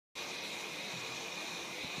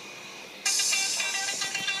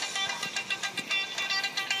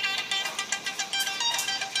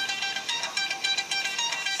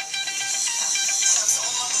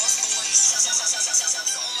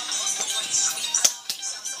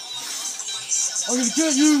I'm gonna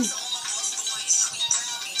get you!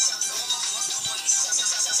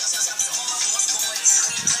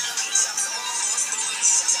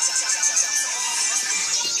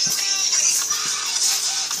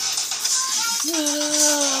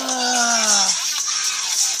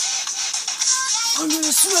 I'm gonna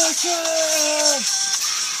smash him!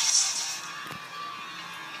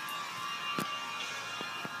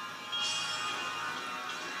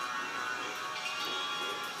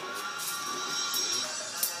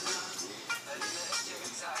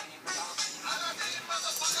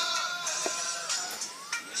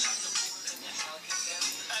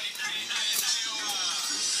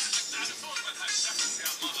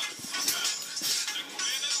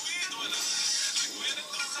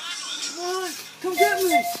 Come get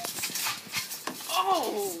me!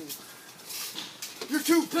 Oh! You're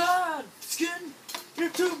too bad, Skin! You're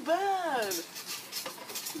too bad!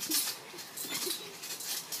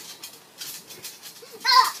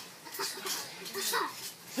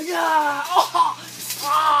 Yeah! Oh!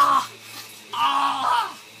 Ah!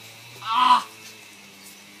 Ah! Ah!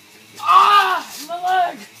 Ah! My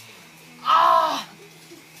leg! Ah!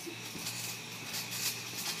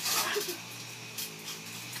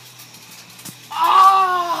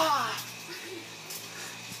 Ah!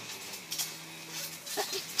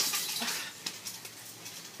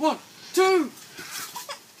 1, 2.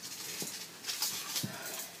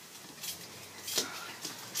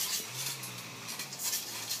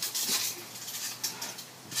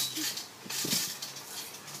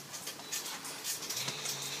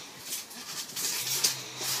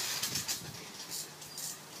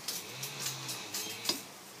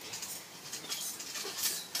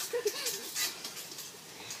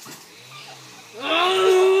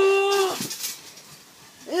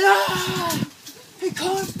 He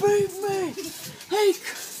can't beat me!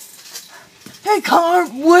 He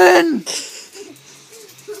can't win!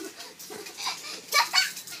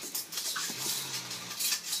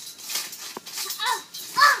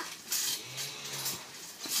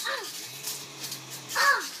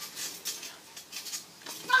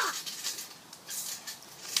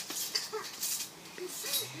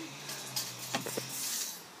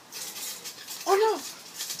 Oh no!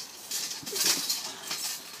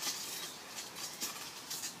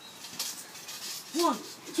 One,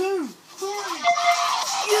 two, three!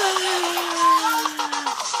 Yeah!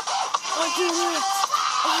 I did it!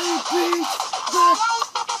 I beat that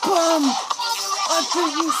bum! I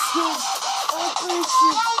beat you, Skip! I beat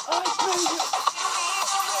you! I beat you!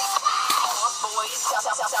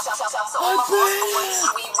 I beat him!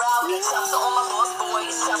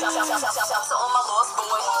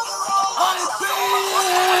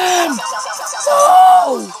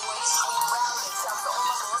 Oh!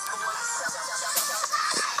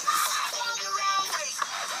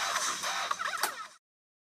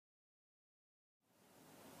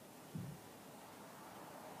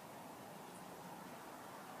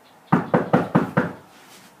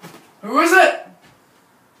 Who is it?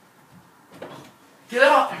 Get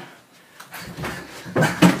out!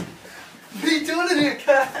 What are you doing in here,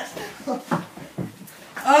 cat?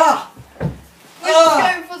 Ah! We just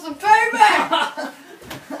came for some payback!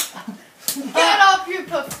 Get up, you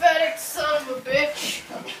pathetic son of a bitch!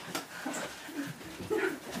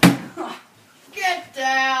 Get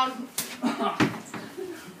down!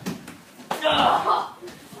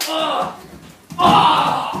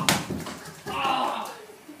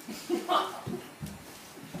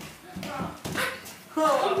 Come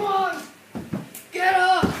on! Get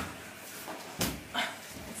up!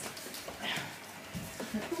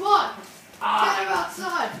 Come on! Get him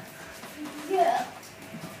outside! Yeah.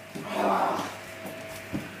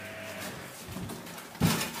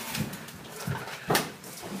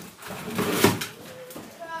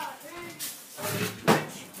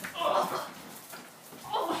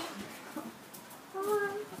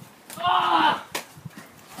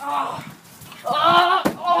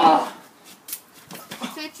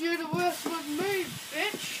 Said you're the worst with me,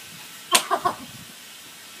 bitch!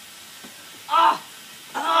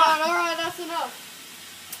 Alright, that's enough.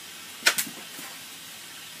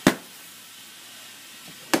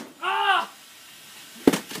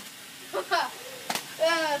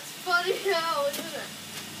 Yeah, it's funny how, isn't it?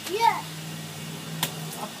 Yeah.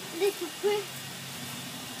 Little prick.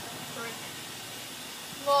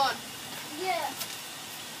 Come on. Yeah.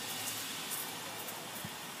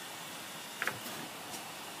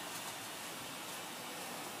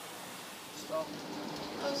 Stop.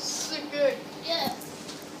 That was sick good. Yeah.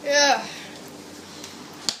 Yeah.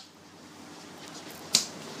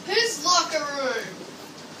 His locker room.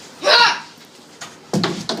 Ha!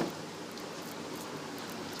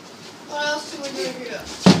 What else else do we do here?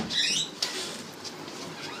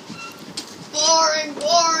 Boring,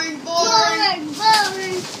 boring, boring. Boring,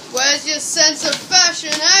 boring. Where's your sense of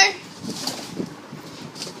fashion, eh?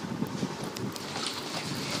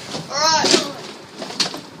 Alright.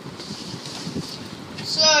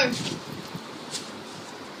 So,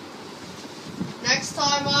 next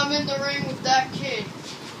time I'm in the ring with that kid,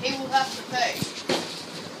 he will have to pay.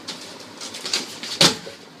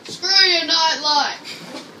 Screw your nightlight.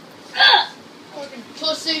 Fucking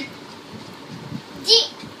pussy.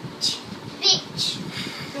 Bitch.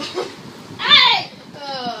 Hey!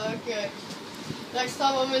 Oh, okay. Next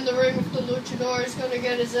time I'm in the ring with the Luchadore, he's gonna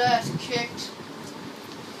get his ass kicked.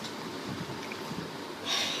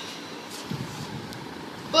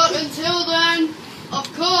 But until then,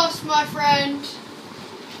 of course, my friend,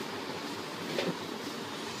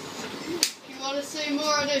 if you want to see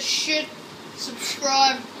more of this shit,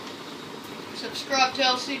 subscribe to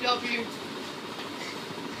LCW,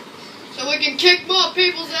 so we can kick more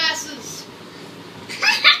people's asses.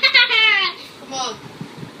 Come on,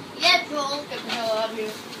 Yeah, bro. get the hell out of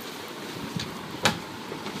here.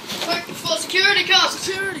 Quick before security comes.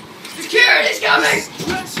 Security! Security's coming!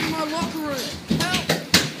 Dress in my locker room!